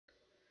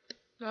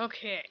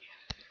Okay,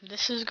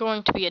 this is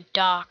going to be a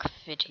dark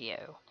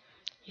video.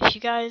 If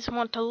you guys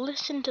want to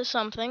listen to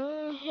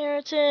something, here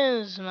it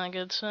is, my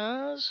good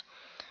sirs.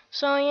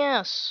 So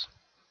yes,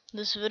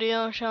 this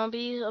video shall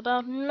be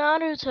about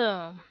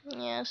Naruto.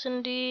 Yes,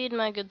 indeed,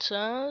 my good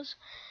sirs.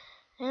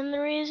 And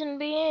the reason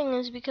being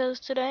is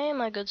because today,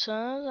 my good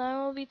sirs,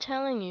 I will be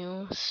telling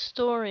you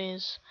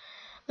stories.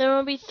 There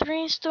will be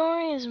 3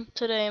 stories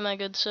today, my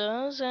good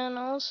sirs, and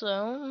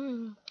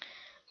also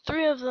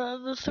 3 of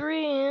the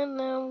 3,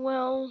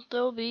 well,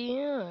 there'll be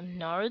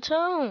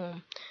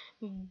Naruto,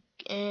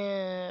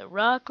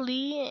 Rock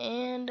Lee,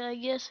 and I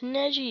guess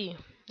Neji.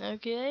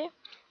 Okay?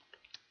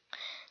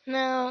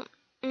 Now,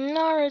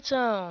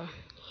 Naruto.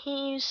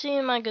 You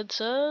see, my good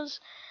sirs,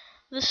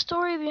 the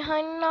story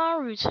behind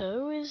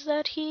Naruto is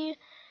that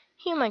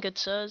my good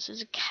sirs,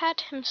 is a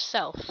cat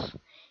himself.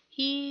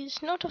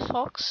 He's not a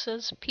fox,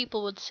 as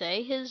people would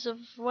say.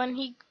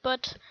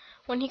 But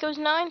when he goes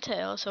 9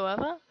 tails,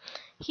 however,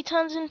 he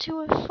turns into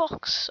a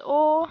fox,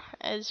 or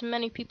as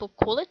many people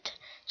call it,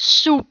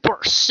 Super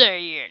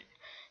Saiyan.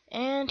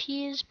 And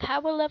his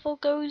power level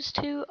goes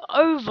to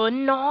over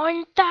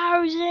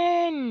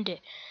 9,000.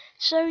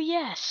 So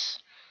yes,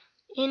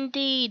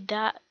 indeed,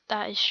 that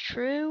is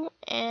true.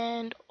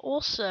 And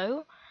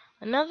also,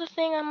 another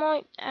thing I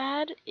might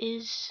add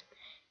is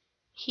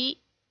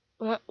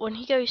when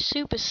he goes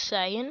Super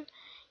Saiyan,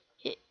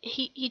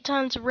 he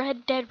turns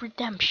Red Dead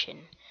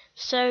Redemption.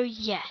 So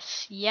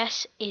yes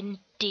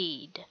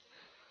indeed,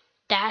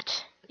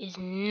 that is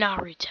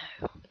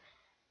Naruto.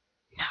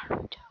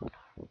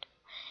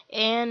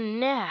 And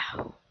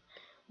now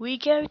we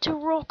go to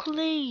Rock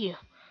Lee.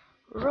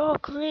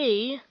 Rock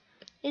Lee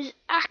is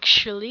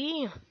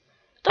actually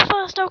the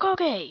first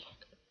Hokage.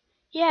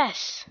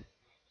 Yes,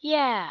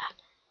 yeah,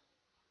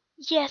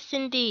 yes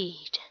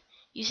indeed.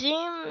 You see,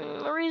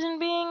 the reason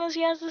being is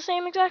he has the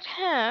same exact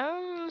hair,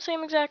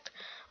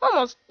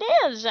 almost,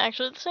 yes,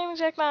 actually, the same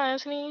exact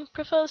eyes, and he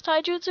prefers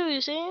taijutsu,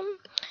 you see.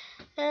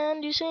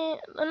 And you see,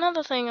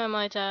 another thing I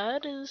might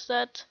add is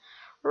that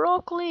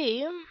Rock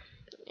Lee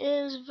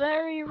is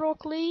very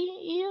Rock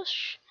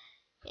Lee-ish,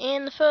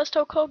 and the first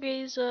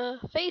Hokage's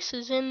face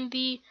is in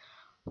the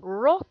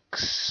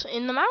rocks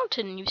in the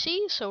mountain, you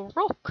see, so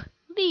Rock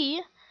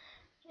Lee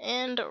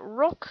and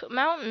Rock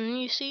Mountain,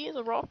 you see,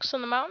 the rocks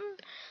in the mountain.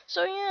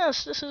 So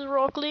yes, this is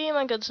Rock Lee,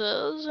 my good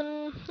sirs,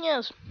 and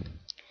yes,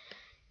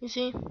 you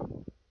see,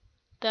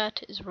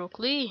 that is Rock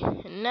Lee.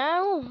 And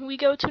now we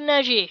go to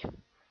Neji.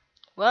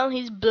 Well,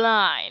 he's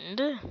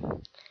blind.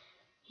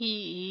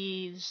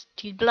 He's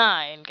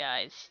blind,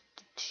 guys.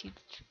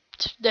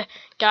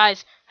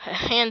 Guys,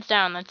 hands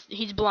down,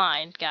 he's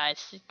blind,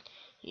 guys.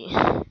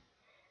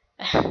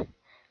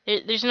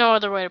 There's no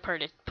other way to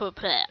put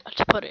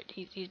it.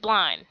 He's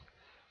blind.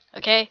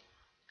 Okay?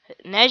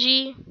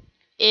 Neji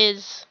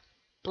is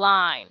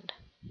blind.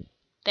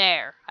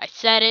 There, I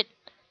said it.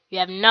 You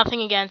have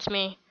nothing against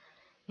me.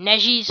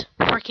 Neji's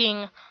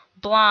freaking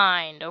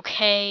blind,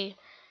 okay?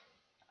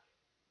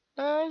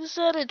 I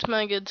said it,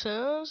 my good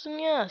sirs,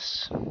 and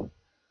yes.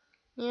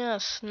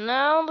 Yes,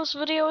 now this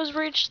video has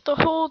reached the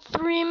whole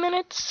 3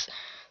 minutes.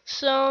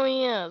 So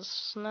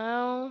yes,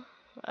 now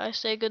I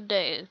say good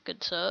day,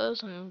 good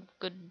sirs, and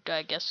good,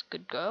 I guess,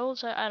 good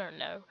girls. I don't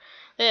know.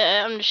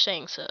 I'm just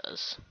saying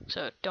sirs,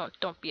 so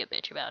don't be a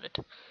bitch about it.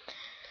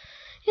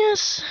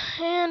 Yes,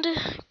 and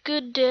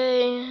good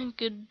day,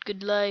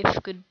 good life,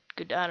 good,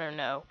 I don't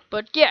know.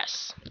 But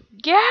yes,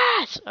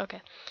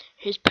 okay.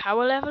 His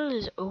power level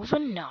is over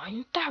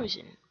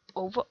 9,000.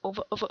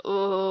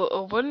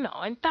 Over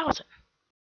 9,000.